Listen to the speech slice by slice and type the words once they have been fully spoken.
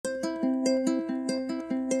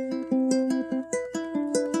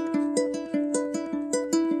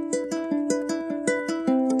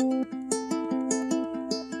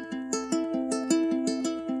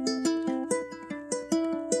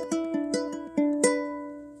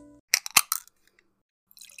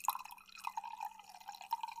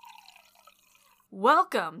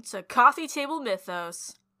Welcome to Coffee Table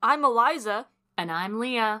Mythos. I'm Eliza. And I'm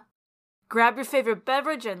Leah. Grab your favorite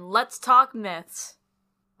beverage and let's talk myths.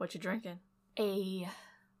 What you drinking? A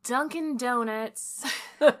Dunkin' Donuts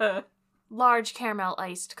large caramel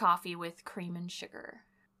iced coffee with cream and sugar.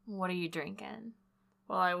 What are you drinking?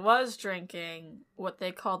 Well, I was drinking what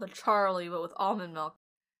they call the Charlie, but with almond milk.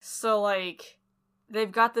 So,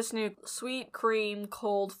 they've got this new sweet cream,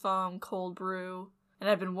 cold foam, cold brew, and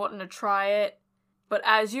I've been wanting to try it. But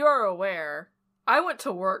as you are aware, I went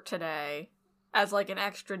to work today as, an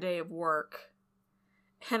extra day of work.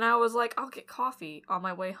 And I was like, I'll get coffee on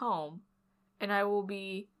my way home. And I will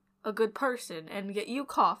be a good person and get you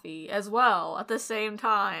coffee as well at the same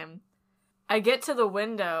time. I get to the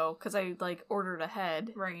window, because I, ordered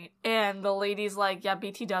ahead. Right. And the lady's like, yeah,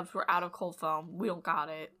 BT dubs, we're out of cold foam. We don't got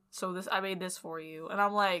it. So I made this for you. And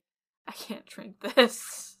I'm like, I can't drink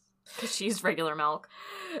this. Because she's regular milk.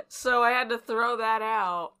 So I had to throw that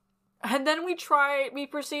out. And then we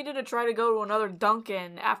proceeded to try to go to another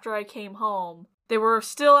Dunkin' after I came home. They were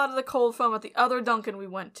still out of the cold foam at the other Dunkin' we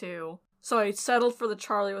went to. So I settled for the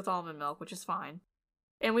Charlie with almond milk, which is fine.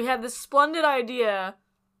 And we had this splendid idea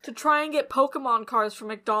to try and get Pokemon cards from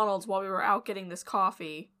McDonald's while we were out getting this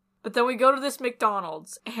coffee. But then we go to this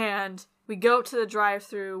McDonald's, and we go up to the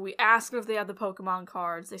drive-thru, we ask them if they have the Pokemon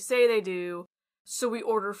cards, they say they do, so we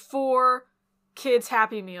order 4 kids'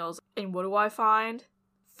 Happy Meals, and what do I find?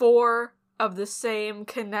 4 of the same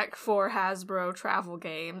Connect 4 Hasbro travel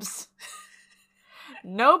games.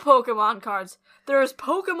 No Pokemon cards. There's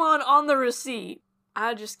Pokemon on the receipt.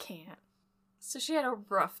 I just can't. So she had a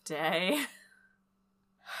rough day.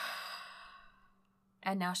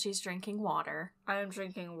 And now she's drinking water. I am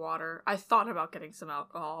drinking water. I thought about getting some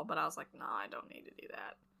alcohol, but I was like, nah, I don't need to do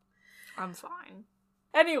that. I'm fine.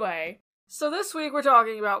 Anyway, so this week we're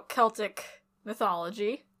talking about Celtic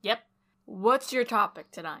mythology. Yep. What's your topic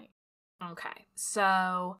tonight? Okay,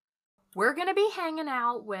 so we're gonna be hanging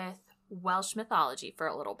out with Welsh mythology for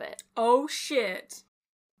a little bit. Oh, shit.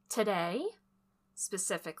 Today,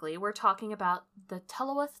 specifically, we're talking about the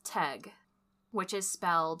Tylwth Teg, which is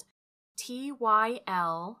spelled Tylwyth,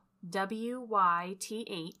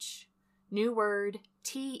 new word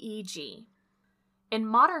Teg. In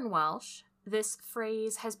modern Welsh, this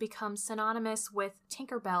phrase has become synonymous with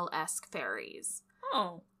Tinkerbell-esque fairies.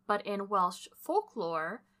 Oh. But in Welsh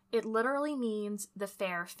folklore, it literally means the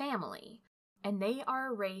fair family, and they are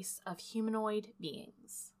a race of humanoid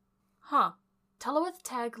beings. Huh. Tylwth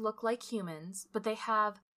Teg look like humans, but they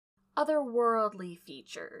have otherworldly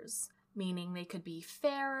features, meaning they could be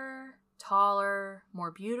fairer, taller,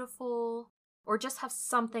 more beautiful, or just have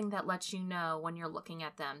something that lets you know when you're looking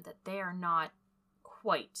at them that they are not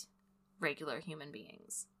quite regular human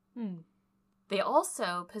beings. They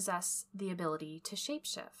also possess the ability to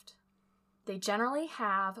shapeshift. They generally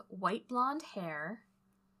have white blonde hair,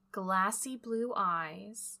 glassy blue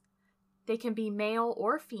eyes, they can be male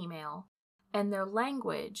or female, and their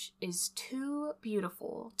language is too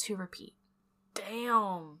beautiful to repeat.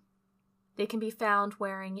 Damn. They can be found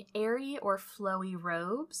wearing airy or flowy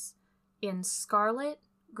robes in scarlet,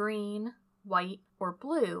 green, white, or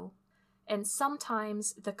blue, and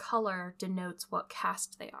sometimes the color denotes what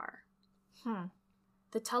caste they are.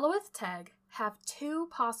 The Tylwth Teg have 2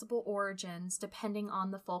 possible origins depending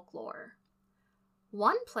on the folklore.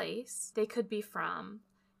 One place they could be from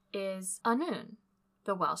is Annwn,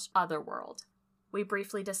 the Welsh otherworld. We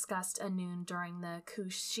briefly discussed Annwn during the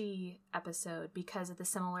Cushi episode because of the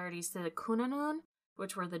similarities to the Cwnanwn,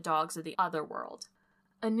 which were the dogs of the otherworld.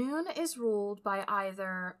 Annwn is ruled by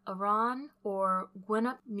either Aran or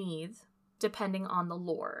Gwynap Neath, depending on the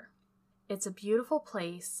lore. It's a beautiful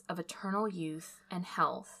place of eternal youth and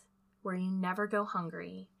health, where you never go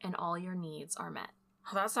hungry and all your needs are met.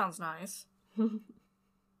 Oh, that sounds nice.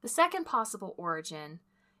 The second possible origin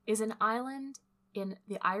is an island in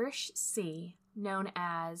the Irish Sea known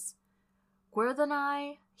as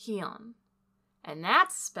Gwerddonau Hion, and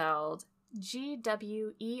that's spelled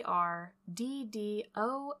Gwerddonau,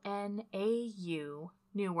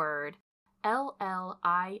 new word,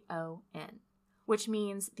 Llion, which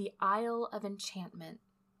means the Isle of Enchantment.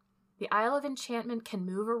 The Isle of Enchantment can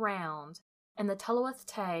move around, and the Tylwth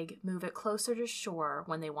Teg move it closer to shore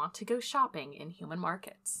when they want to go shopping in human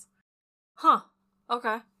markets. Huh.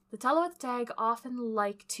 Okay. The Tylwth Teg often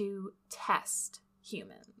like to test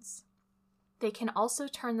humans. They can also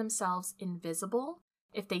turn themselves invisible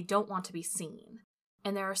if they don't want to be seen,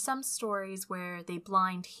 and there are some stories where they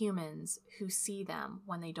blind humans who see them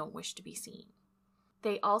when they don't wish to be seen.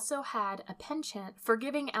 They also had a penchant for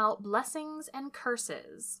giving out blessings and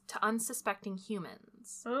curses to unsuspecting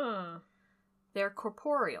humans. They're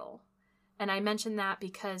corporeal, And I mention that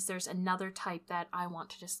because there's another type that I want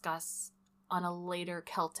to discuss on a later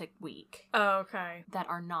Celtic week. Oh, okay. That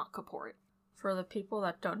are not corporeal. For the people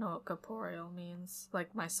that don't know what corporeal means,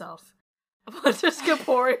 like myself, what does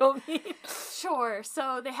corporeal mean? Sure,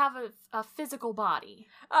 so they have a physical body.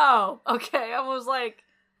 Oh, okay. I was like,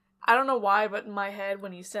 I don't know why, but in my head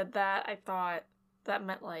when you said that, I thought that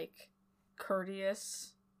meant like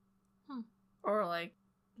courteous. Or like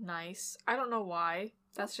nice. I don't know why.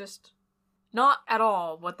 That's just not at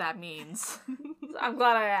all what that means. I'm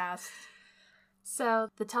glad I asked. So,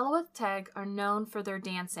 the Tylwth Teg are known for their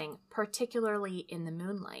dancing, particularly in the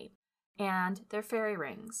moonlight, and their fairy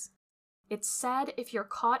rings. It's said if you're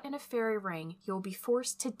caught in a fairy ring, you'll be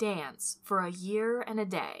forced to dance for a year and a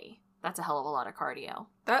day. That's a hell of a lot of cardio.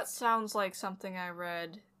 That sounds like something I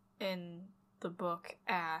read in the book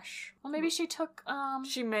Ash. Well, maybe she took,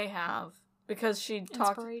 She may have, because she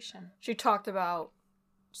talked about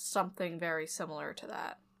something very similar to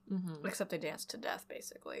that. Mm-hmm. Except they danced to death,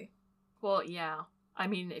 basically. Well, yeah. I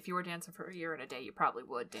mean, if you were dancing for a year and a day, you probably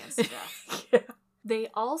would dance to death. Yeah. They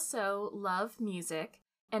also love music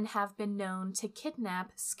and have been known to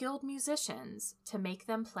kidnap skilled musicians to make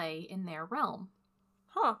them play in their realm.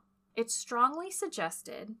 Huh. It's strongly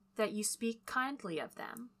suggested that you speak kindly of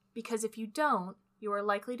them, because if you don't, you are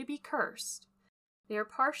likely to be cursed. They are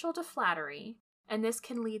partial to flattery, and this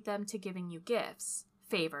can lead them to giving you gifts,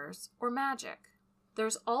 favors, or magic.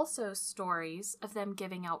 There's also stories of them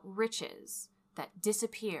giving out riches that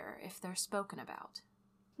disappear if they're spoken about.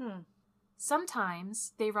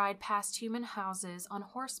 Sometimes they ride past human houses on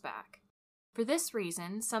horseback. For this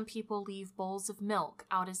reason, some people leave bowls of milk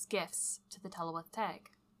out as gifts to the Tylwth Teg.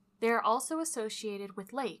 They are also associated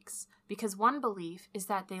with lakes, because one belief is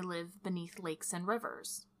that they live beneath lakes and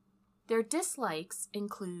rivers. Their dislikes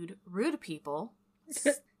include rude people,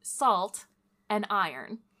 salt, and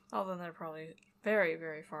iron. Oh, then they're probably very,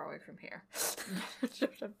 very far away from here.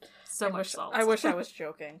 So much salt. I wish I was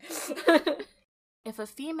joking. If a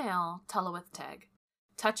female Tylwth Teg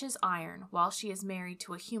touches iron while she is married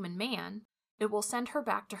to a human man, it will send her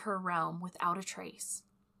back to her realm without a trace.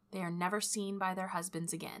 They are never seen by their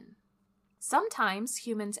husbands again. Sometimes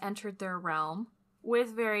humans entered their realm,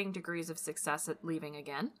 with varying degrees of success at leaving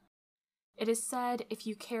again. It is said if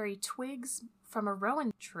you carry twigs from a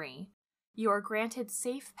rowan tree, you are granted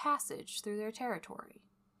safe passage through their territory.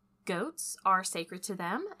 Goats are sacred to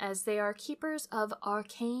them, as they are keepers of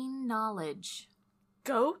arcane knowledge.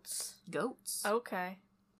 Goats? Goats. Okay.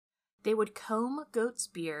 They would comb goats'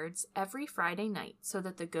 beards every Friday night so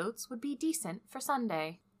that the goats would be decent for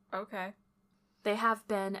Sunday. Okay. They have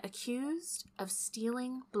been accused of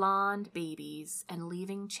stealing blonde babies and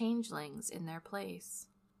leaving changelings in their place.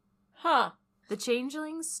 Huh. The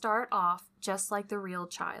changelings start off just like the real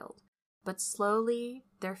child, but slowly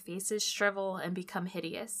their faces shrivel and become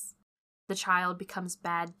hideous. The child becomes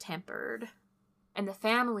bad-tempered, and the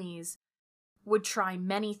families would try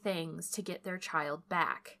many things to get their child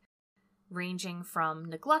back, ranging from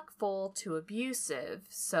neglectful to abusive.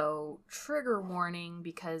 So, trigger warning,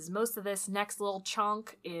 because most of this next little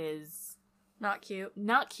chunk is not cute.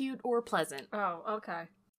 Not cute or pleasant. Oh, okay.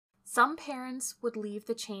 Some parents would leave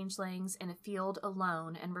the changelings in a field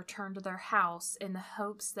alone and return to their house in the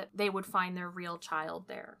hopes that they would find their real child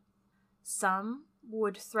there. Some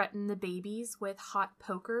would threaten the babies with hot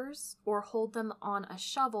pokers or hold them on a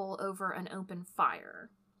shovel over an open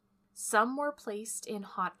fire. Some were placed in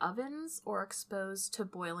hot ovens or exposed to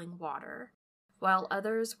boiling water, while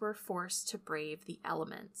others were forced to brave the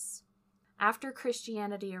elements. After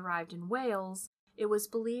Christianity arrived in Wales, it was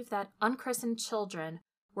believed that unchristened children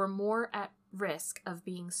were more at risk of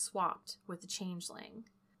being swapped with the changeling.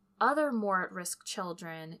 Other more at-risk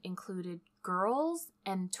children included girls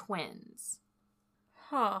and twins.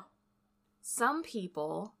 Huh. Some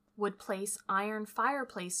people would place iron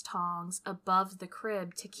fireplace tongs above the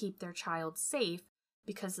crib to keep their child safe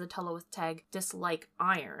because the Tylwth Teg dislike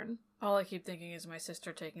iron. All I keep thinking is my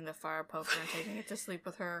sister taking the fire poker and taking it to sleep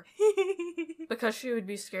with her. Because she would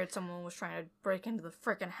be scared someone was trying to break into the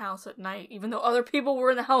frickin' house at night, even though other people were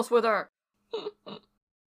in the house with her.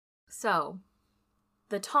 So,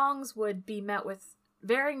 the tongs would be met with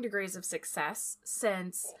varying degrees of success,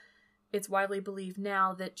 since it's widely believed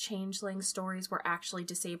now that changeling stories were actually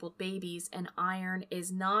disabled babies, and iron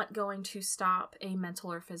is not going to stop a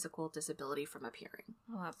mental or physical disability from appearing.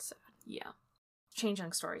 Well, that's sad. Yeah.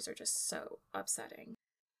 Changeling stories are just so upsetting.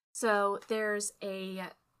 So there's a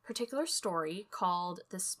particular story called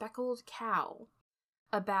The Speckled Cow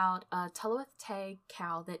about a Tylwth Teg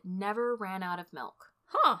cow that never ran out of milk.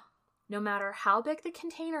 Huh. No matter how big the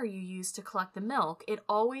container you used to collect the milk, it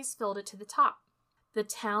always filled it to the top. The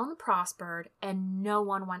town prospered and no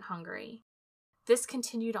one went hungry. This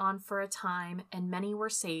continued on for a time and many were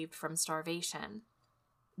saved from starvation.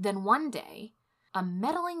 Then one day, a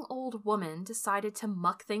meddling old woman decided to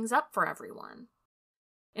muck things up for everyone.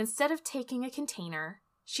 Instead of taking a container,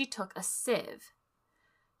 she took a sieve.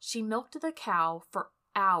 She milked the cow for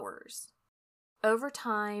hours. Over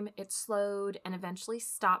time, it slowed and eventually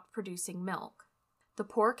stopped producing milk. The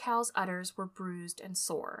poor cow's udders were bruised and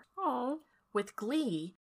sore. Oh. With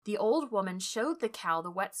glee, the old woman showed the cow the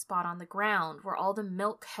wet spot on the ground where all the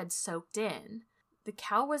milk had soaked in. The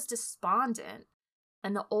cow was despondent,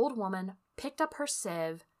 and the old woman picked up her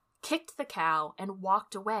sieve, kicked the cow, and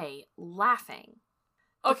walked away, laughing.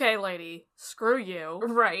 Okay, lady, screw you.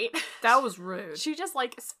 Right. That was rude. She just,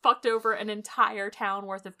 fucked over an entire town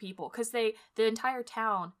worth of people, because the entire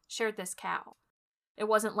town shared this cow. It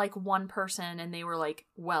wasn't one person and they were,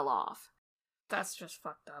 well off. That's just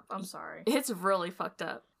fucked up. I'm sorry. It's really fucked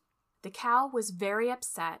up. The cow was very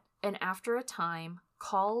upset, and after a time,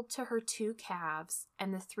 called to her 2 calves,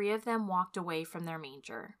 and the 3 of them walked away from their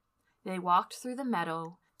manger. They walked through the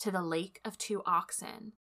meadow to the lake of 2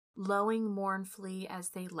 oxen, lowing mournfully as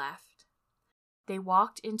they left. They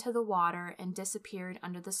walked into the water and disappeared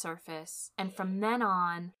under the surface, and from then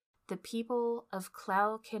on, the people of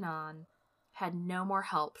Clelcinan had no more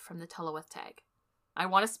help from the Tylwth Teg. I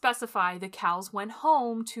want to specify the cows went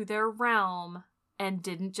home to their realm and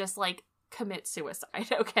didn't just, commit suicide,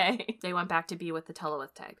 okay? They went back to be with the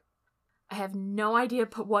Tylwth Teg. I have no idea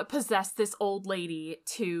what possessed this old lady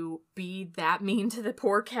to be that mean to the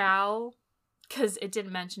poor cow, because it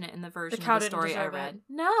didn't mention it in the version of the story I read.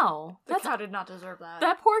 No. The cow did not deserve that.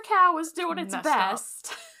 That poor cow was doing its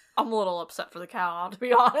best. I'm a little upset for the cow, to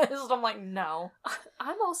be honest. I'm like, no.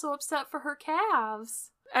 I'm also upset for her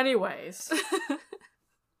calves. Anyways.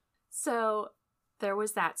 So, there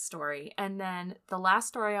was that story. And then the last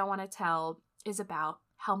story I want to tell is about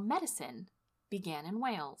how medicine began in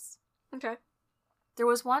Wales. Okay. There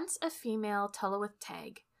was once a female Tylwth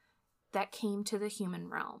Teg that came to the human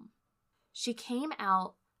realm. She came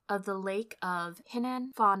out of the lake of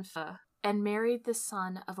Hunan Fanfa and married the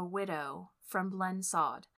son of a widow from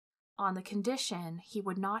Blensaud on the condition he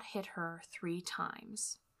would not hit her 3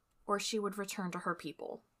 times, or she would return to her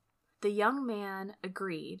people. The young man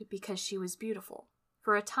agreed because she was beautiful.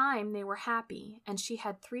 For a time they were happy, and she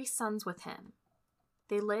had 3 sons with him.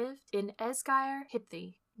 They lived in Esgair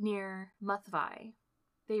Hithi, near Muthvai.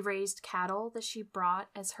 They raised cattle that she brought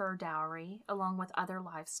as her dowry, along with other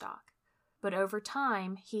livestock. But over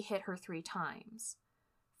time, he hit her 3 times.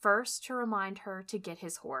 First, to remind her to get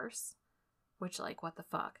his horse, which, what the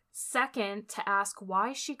fuck. Second, to ask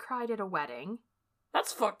why she cried at a wedding.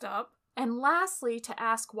 That's fucked up. And lastly, to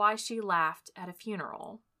ask why she laughed at a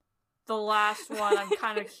funeral. The last one I'm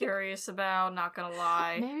kind of curious about, not gonna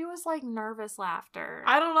lie. Maybe it was nervous laughter.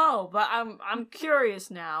 I don't know, but I'm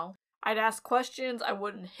curious now. I'd ask questions, I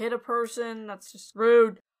wouldn't hit a person, that's just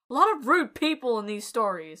rude. A lot of rude people in these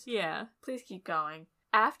stories. Yeah. Please keep going.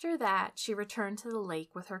 After that, she returned to the lake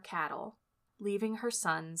with her cattle, leaving her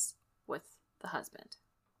sons with the husband.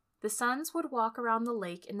 The sons would walk around the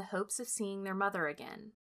lake in the hopes of seeing their mother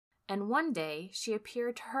again. And one day, she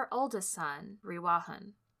appeared to her oldest son,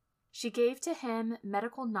 Riwahan. She gave to him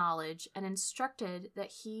medical knowledge and instructed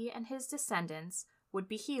that he and his descendants would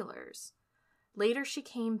be healers. Later, she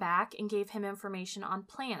came back and gave him information on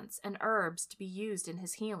plants and herbs to be used in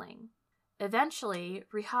his healing. Eventually,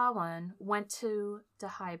 Rihawan went to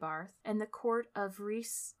Deheubarth and the court of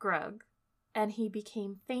Rhys Grug, and he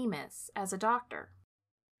became famous as a doctor.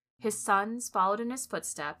 His sons followed in his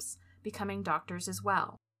footsteps, becoming doctors as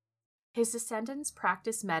well. His descendants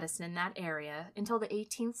practiced medicine in that area until the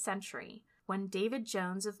 18th century, when David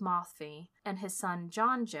Jones of Mothvie and his son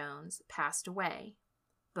John Jones passed away,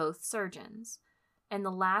 both surgeons, and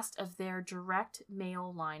the last of their direct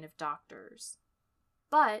male line of doctors.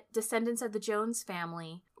 But descendants of the Jones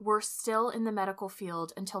family were still in the medical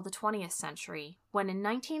field until the 20th century, when in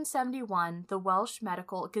 1971 the Welsh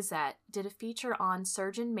Medical Gazette did a feature on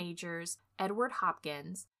Surgeon Majors Edward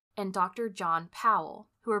Hopkins and Dr. John Powell,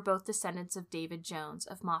 who are both descendants of David Jones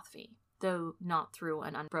of Mothvie, though not through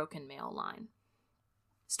an unbroken male line.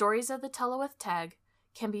 Stories of the Tylwth Teg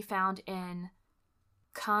can be found in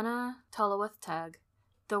Cana Tylwth Teg,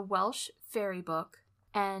 the Welsh Fairy Book,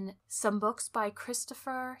 and some books by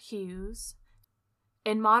Christopher Hughes.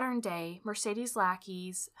 In modern day, Mercedes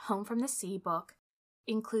Lackey's Home from the Sea book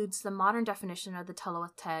includes the modern definition of the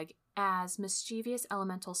Tylwth Teg as mischievous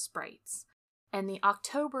elemental sprites, and the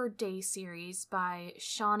October Day series by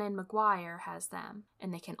Shannon Maguire has them,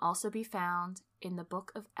 and they can also be found in the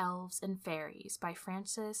Book of Elves and Fairies by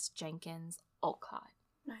Frances Jenkins Olcott.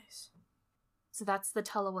 So that's the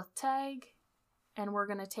Tylwth tag, and we're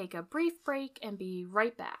going to take a brief break and be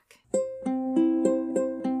right back.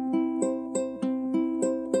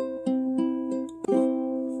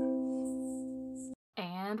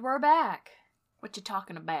 And we're back. What you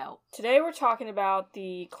talking about? Today we're talking about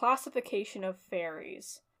the classification of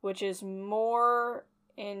fairies, which is more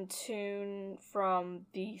in tune from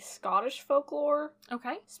the Scottish folklore.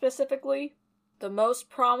 Okay. Specifically, the most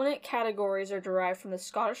prominent categories are derived from the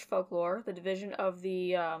Scottish folklore, the division of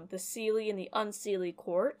the Seelie and the Unseelie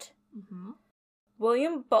court. Mm-hmm.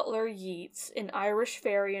 William Butler Yeats, in Irish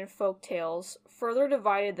fairy and folk tales, further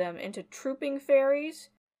divided them into trooping fairies,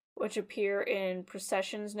 which appear in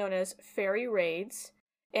processions known as fairy raids,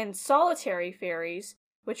 and solitary fairies,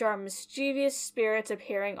 which are mischievous spirits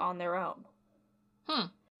appearing on their own.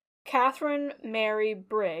 Catherine Mary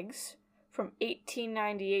Briggs, from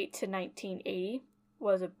 1898 to 1980,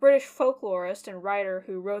 was a British folklorist and writer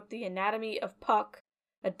who wrote The Anatomy of Puck,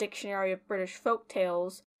 a dictionary of British folk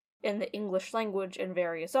tales in the English language, and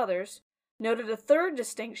various others, noted a third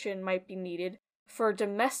distinction might be needed for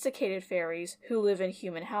domesticated fairies who live in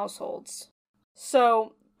human households.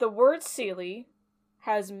 So, the word Seelie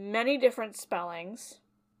has many different spellings,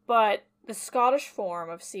 but the Scottish form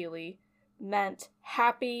of Seelie meant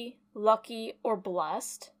happy, lucky, or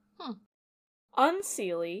blessed.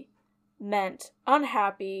 Unseelie meant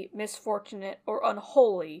unhappy, misfortunate, or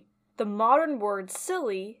unholy. The modern word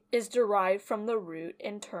silly is derived from the root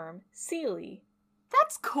and term seelie.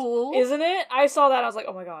 That's cool. Isn't it? I saw that, I was like,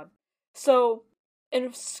 oh my god. So,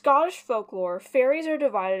 in Scottish folklore, fairies are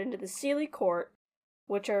divided into the Seelie court,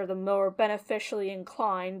 which are the more beneficially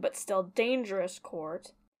inclined but still dangerous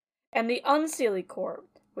court, and the Unseelie court,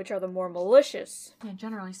 which are the more malicious. Yeah,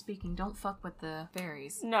 generally speaking, don't fuck with the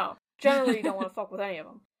fairies. No, generally you don't want to fuck with any of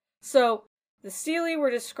them. So, the Seelie were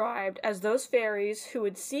described as those fairies who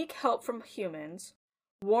would seek help from humans,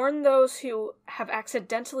 warn those who have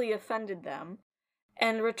accidentally offended them,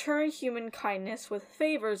 and return human kindness with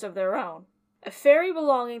favors of their own. A fairy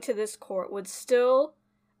belonging to this court would still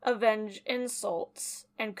avenge insults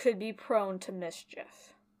and could be prone to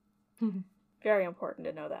mischief. Very important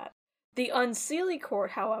to know that. The Unseelie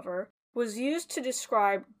court, however, was used to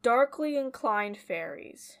describe darkly inclined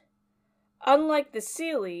fairies. Unlike the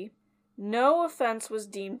Seelie, no offense was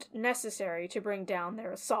deemed necessary to bring down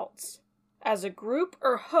their assaults. As a group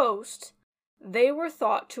or host, they were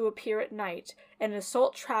thought to appear at night and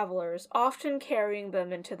assault travelers, often carrying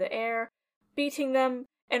them into the air, beating them,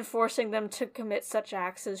 and forcing them to commit such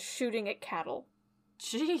acts as shooting at cattle.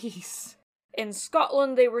 Jeez. In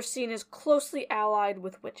Scotland, they were seen as closely allied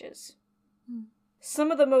with witches.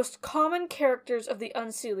 Some of the most common characters of the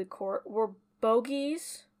Unseelie court were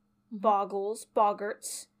bogies, bogles,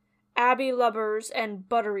 boggarts, abbey lubbers, and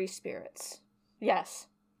buttery spirits. Yes,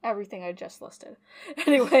 everything I just listed.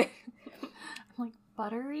 Anyway. I'm like,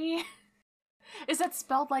 buttery? Is that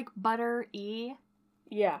spelled like butter-y?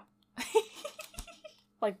 Yeah.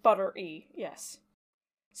 Like butter-y, yes.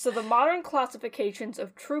 So the modern classifications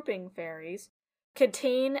of trooping fairies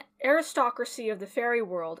contain aristocracy of the fairy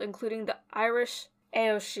world, including the Irish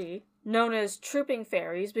Aoshi, known as trooping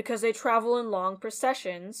fairies because they travel in long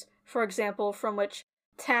processions, for example, from which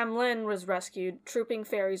Tam Lin was rescued. Trooping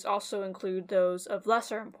fairies also include those of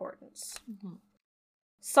lesser importance.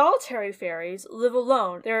 Solitary fairies live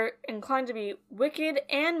alone. They're inclined to be wicked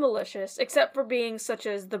and malicious, except for beings such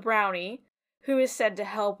as the brownie, who is said to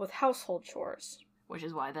help with household chores. Which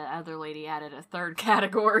is why the other lady added a third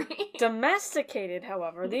category. Domesticated,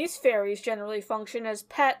 however, these fairies generally function as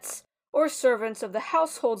pets or servants of the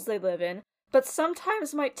households they live in, but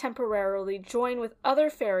sometimes might temporarily join with other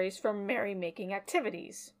fairies for merrymaking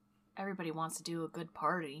activities. Everybody wants to do a good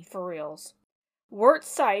party. For reals. Wirt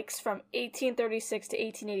Sykes, from 1836 to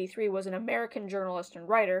 1883, was an American journalist and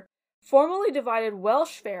writer, formally divided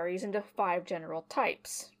Welsh fairies into 5 general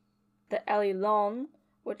types. The Ellyllon,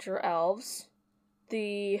 which are elves.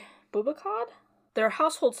 The Bubacod? They're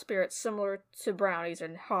household spirits similar to brownies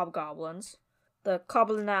and hobgoblins. The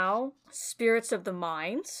Coblynau, spirits of the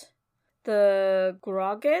mines. The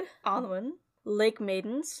Gwragedd, Anwen, lake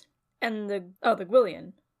maidens. And the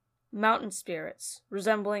Gwyllion, mountain spirits,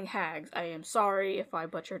 resembling hags. I am sorry if I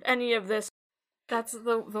butchered any of this. That's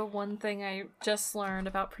the one thing I just learned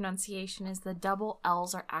about pronunciation is the double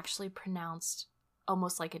L's are actually pronounced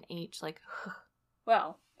almost like an H, like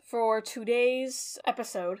Well, for today's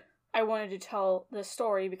episode, I wanted to tell this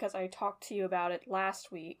story because I talked to you about it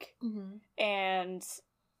last week, and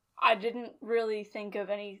I didn't really think of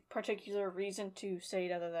any particular reason to say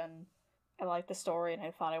it other than I liked the story and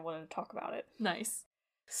I thought I wanted to talk about it. Nice.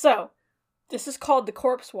 So, this is called The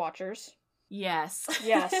Corpse Watchers. Yes.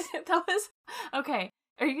 Yes. That was Okay,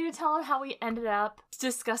 are you going to tell him how we ended up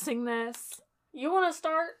discussing this? You want to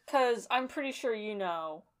start? Because I'm pretty sure you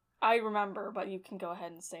know. I remember, but you can go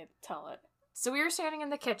ahead and tell it. So we were standing in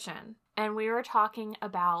the kitchen, and we were talking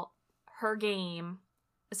about her game,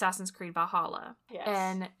 Assassin's Creed Valhalla. Yes.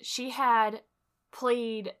 And she had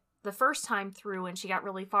played the first time through and she got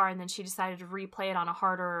really far, and then she decided to replay it on a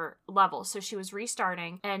harder level. So she was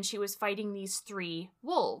restarting, and she was fighting these 3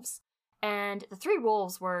 wolves. And the 3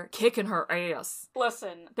 wolves were kicking her ass.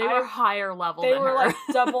 Listen. They were higher level than her. They were like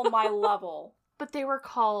double my level. But they were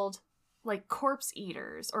called like corpse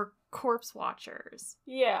eaters or corpse watchers.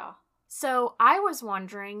 Yeah. So I was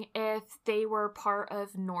wondering if they were part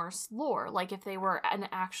of Norse lore, like if they were an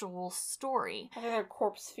actual story. I think they're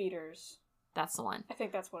corpse feeders. That's the one. I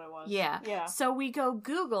think that's what it was. Yeah. Yeah. So we go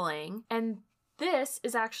Googling, and this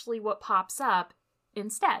is actually what pops up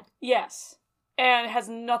instead. Yes. And it has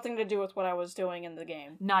nothing to do with what I was doing in the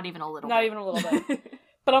game. Not even a little bit. Not even a little bit.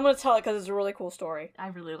 But I'm going to tell it because it's a really cool story. I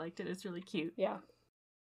really liked it. It's really cute. Yeah.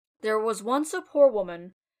 There was once a poor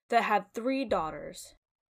woman that had 3 daughters.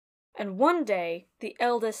 And one day, the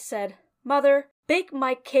eldest said, "Mother, bake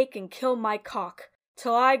my cake and kill my cock,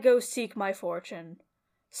 till I go seek my fortune."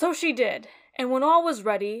 So she did, and when all was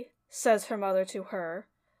ready, says her mother to her,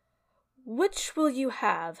 "Which will you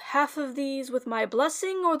have, half of these with my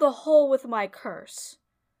blessing, or the whole with my curse?"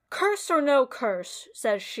 "Curse or no curse,"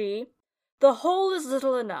 says she, "the whole is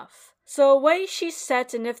little enough." So away she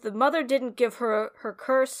set, and if the mother didn't give her her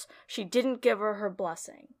curse, she didn't give her her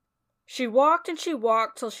blessing. She walked and she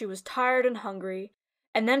walked till she was tired and hungry,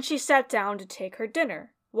 and then she sat down to take her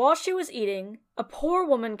dinner. While she was eating, a poor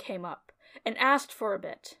woman came up and asked for a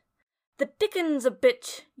bit. "The dickens a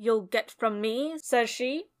bit you'll get from me," says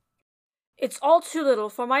she. "It's all too little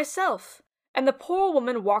for myself." And the poor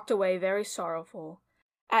woman walked away very sorrowful.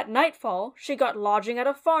 At nightfall she got lodging at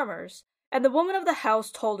a farmer's, and the woman of the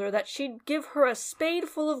house told her that she'd give her a spade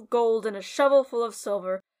full of gold and a shovel full of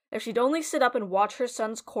silver if she'd only sit up and watch her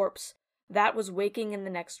son's corpse that was waking in the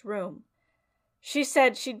next room. She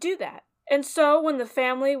said she'd do that, and so when the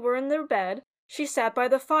family were in their bed, she sat by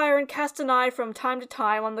the fire and cast an eye from time to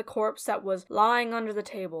time on the corpse that was lying under the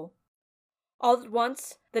table. All at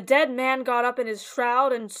once the dead man got up in his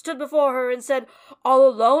shroud and stood before her and said, "All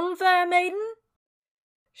alone, fair maiden?"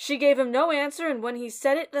 She gave him no answer, and when he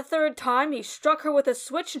said it the 3rd time, he struck her with a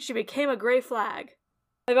switch and she became a grey flag.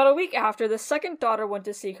 About a week after, the 2nd daughter went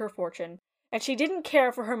to seek her fortune, and she didn't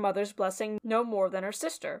care for her mother's blessing no more than her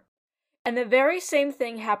sister. And the very same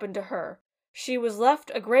thing happened to her. She was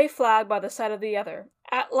left a grey flag by the side of the other.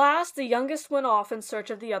 At last the youngest went off in search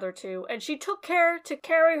of the other 2, and she took care to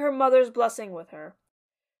carry her mother's blessing with her.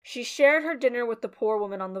 She shared her dinner with the poor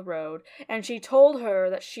woman on the road, and she told her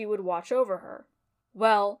that she would watch over her.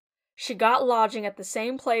 Well, she got lodging at the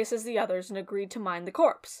same place as the others and agreed to mind the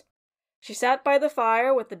corpse. She sat by the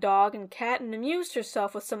fire with the dog and cat and amused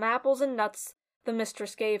herself with some apples and nuts the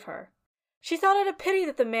mistress gave her. She thought it a pity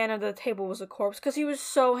that the man under the table was a corpse, because he was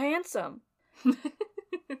so handsome.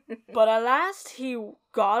 But at last he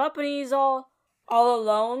got up and he's all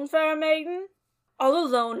alone, fair maiden?" "All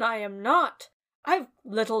alone I am not. I've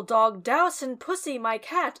little dog Douse and Pussy, my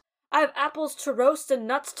cat. I've apples to roast and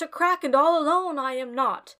nuts to crack, and all alone I am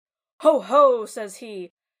not." "Ho, ho," says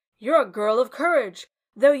he, "you're a girl of courage,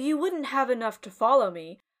 though you wouldn't have enough to follow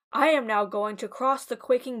me. I am now going to cross the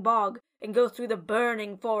quaking bog and go through the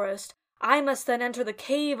burning forest. I must then enter the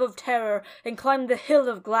cave of terror and climb the hill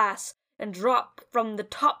of glass and drop from the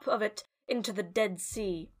top of it into the Dead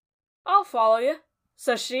Sea." "I'll follow you,"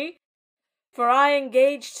 says she, "for I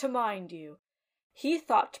engage to mind you." He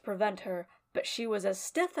thought to prevent her, but she was as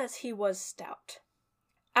stiff as he was stout.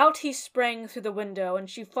 Out he sprang through the window, and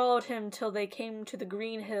she followed him till they came to the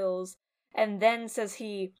green hills, and then says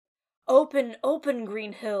he, "Open, open,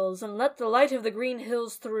 green hills, and let the light of the green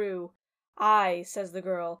hills through." "Aye," says the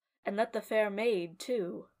girl, "and let the fair maid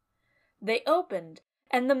too." They opened,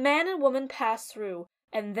 and the man and woman passed through,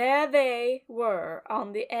 and there they were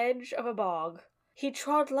on the edge of a bog. He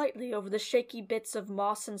trod lightly over the shaky bits of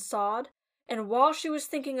moss and sod, and while she was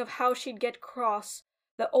thinking of how she'd get across,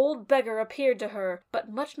 the old beggar appeared to her, but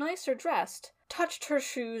much nicer dressed, touched her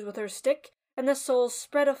shoes with her stick, and the soles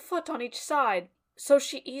spread a foot on each side, so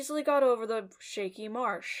she easily got over the shaky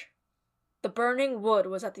marsh. The burning wood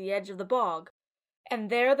was at the edge of the bog, and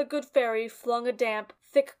there the good fairy flung a damp,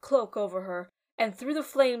 thick cloak over her, and through the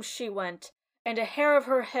flames she went, and a hair of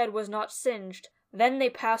her head was not singed. Then they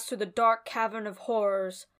passed through the dark cavern of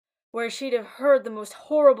horrors, where she'd have heard the most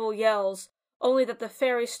horrible yells, only that the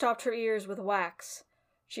fairy stopped her ears with wax.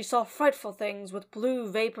 She saw frightful things with blue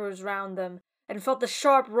vapours round them, and felt the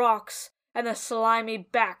sharp rocks, and the slimy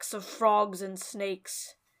backs of frogs and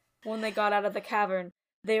snakes. When they got out of the cavern,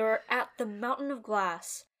 they were at the mountain of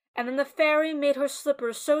glass, and then the fairy made her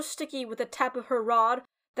slippers so sticky with a tap of her rod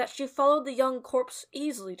that she followed the young corpse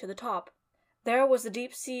easily to the top. There was the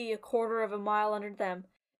deep sea 1/4 of a mile under them,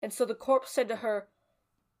 and so the corpse said to her,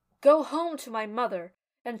 "Go home to my mother,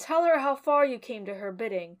 and tell her how far you came to her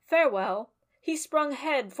bidding. Farewell." He sprung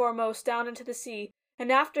head foremost down into the sea,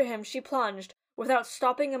 and after him she plunged, without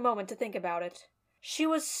stopping a moment to think about it. She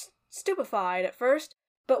was stupefied at first,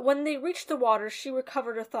 but when they reached the water she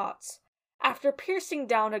recovered her thoughts. After piercing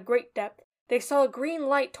down a great depth, they saw a green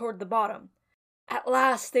light toward the bottom. At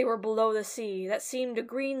last they were below the sea, that seemed a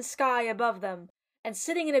green sky above them, and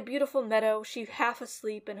sitting in a beautiful meadow, she half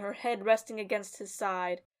asleep and her head resting against his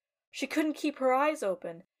side. She couldn't keep her eyes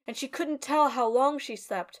open, and she couldn't tell how long she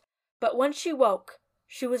slept, but when she woke,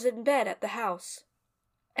 she was in bed at the house,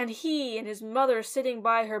 and he and his mother sitting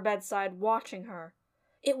by her bedside watching her.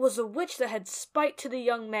 It was a witch that had spite to the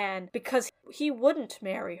young man because he wouldn't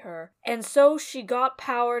marry her, and so she got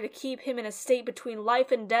power to keep him in a state between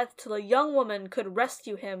life and death till a young woman could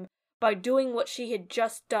rescue him by doing what she had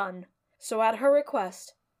just done. So at her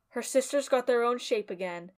request, her sisters got their own shape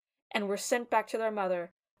again, and were sent back to their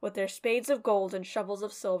mother, with their spades of gold and shovels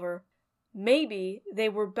of silver. Maybe they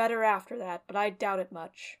were better after that, but I doubt it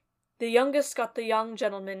much. The youngest got the young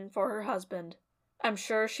gentleman for her husband. I'm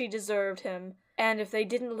sure she deserved him, and if they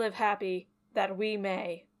didn't live happy, that we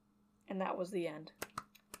may. And that was the end.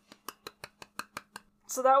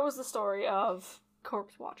 So that was the story of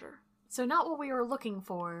Corpse Watcher. So not what we were looking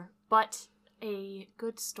for, but a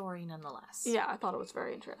good story nonetheless. Yeah, I thought it was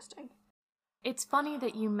very interesting. It's funny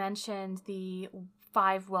that you mentioned the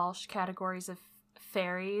 5 Welsh categories of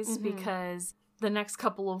fairies, because the next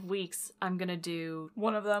couple of weeks I'm gonna do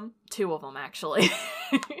one of them. 2 of them, actually.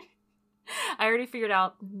 I already figured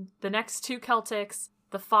out the next 2 Celtics,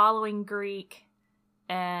 the following Greek,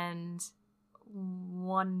 and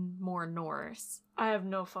 1 more Norse. I have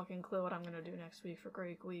no fucking clue what I'm gonna do next week for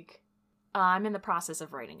Greek week. I'm in the process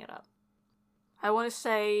of writing it up. I want to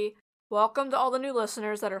say welcome to all the new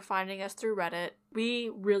listeners that are finding us through Reddit. We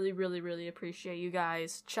really, really, really appreciate you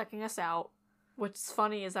guys checking us out. What's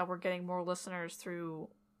funny is that we're getting more listeners through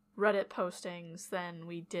Reddit postings than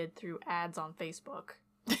we did through ads on Facebook.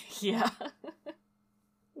 Yeah.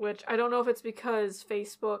 Which I don't know if it's because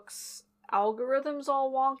Facebook's algorithm's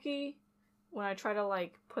all wonky when I try to,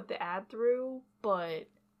 put the ad through, but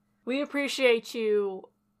we appreciate you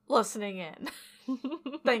listening in.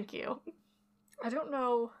 Thank you. I don't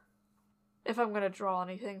know if I'm gonna draw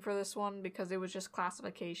anything for this one because it was just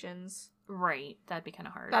classifications. Right. That'd be kind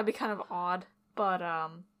of hard. That'd be kind of odd, but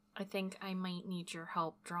I think I might need your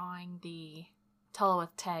help drawing the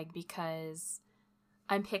Tylwth tag because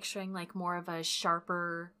I'm picturing more of a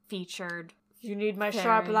sharper featured. You need my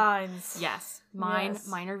sharp lines. Yes.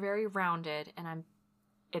 Mine are very rounded, and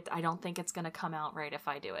I don't think it's gonna come out right if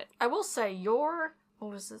I do it. I will say what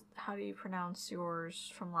was it? How do you pronounce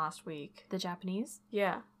yours from last week? The Japanese?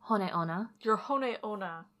 Yeah. Honeona. Your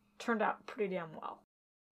Honeona turned out pretty damn well.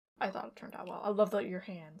 I thought it turned out well. I love your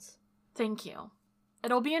hands. Thank you.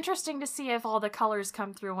 It'll be interesting to see if all the colors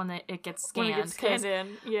come through when it gets scanned. When it gets scanned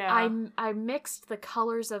in, yeah. I mixed the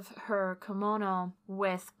colors of her kimono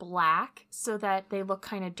with black so that they look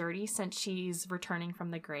kind of dirty since she's returning from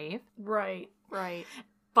the grave. Right.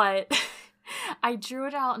 But I drew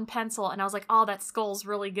it out in pencil and I was like, oh, that skull's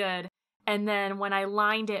really good. And then when I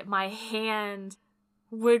lined it, my hand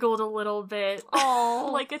wiggled a little bit. Oh,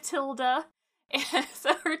 like a tilde. And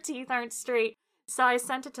so her teeth aren't straight. So I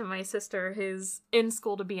sent it to my sister, who's in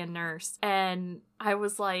school to be a nurse. And I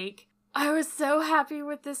was like, I was so happy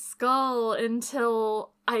with this skull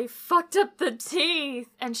until I fucked up the teeth.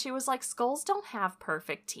 And she was like, skulls don't have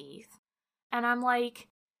perfect teeth. And I'm like,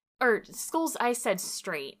 skulls, I said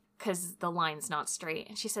straight, because the line's not straight.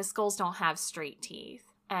 And she says, skulls don't have straight teeth.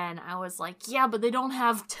 And I was like, yeah, but they don't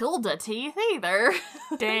have tilde teeth either.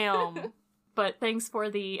 damn. But thanks for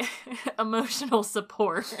the emotional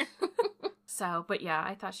support. So, but yeah,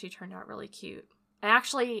 I thought she turned out really cute. And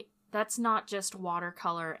actually, that's not just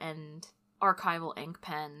watercolor and archival ink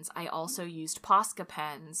pens. I also used Posca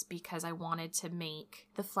pens because I wanted to make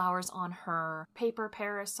the flowers on her paper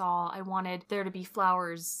parasol. I wanted there to be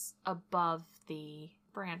flowers above the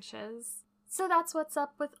branches. So that's what's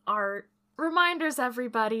up with art. Reminders,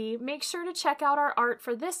 everybody. Make sure to check out our art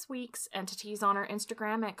for this week's entities on our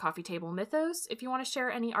Instagram at Coffee Table Mythos. If you want to share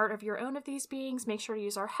any art of your own of these beings, make sure to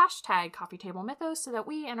use our hashtag Coffee Table Mythos so that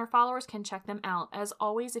we and our followers can check them out. As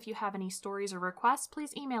always, if you have any stories or requests,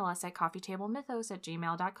 please email us at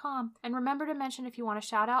coffeetablemythos@gmail.com. And remember to mention if you want a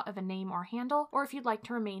shout out of a name or handle, or if you'd like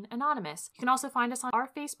to remain anonymous. You can also find us on our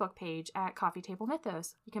Facebook page at Coffee Table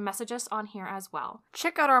Mythos. You can message us on here as well.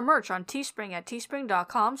 Check out our merch on Teespring at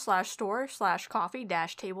teespring.com/store/coffee-table-mythos.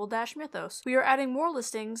 We are adding more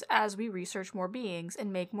listings as we research more beings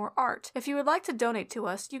and make more art. If you would like to donate to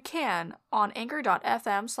us, you can on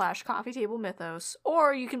anchor.fm/coffeetablemythos,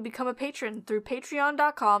 or you can become a patron through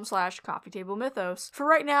patreon.com/coffeetablemythos. For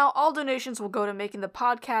right now, all donations will go to making the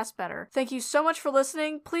podcast better. Thank you so much for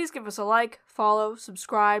listening. Please give us a like, follow,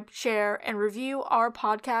 subscribe, share, and review our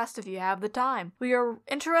podcast if you have the time. We are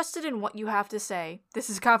interested in what you have to say. This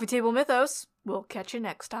is Coffee Table Mythos. We'll catch you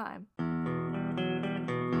next time.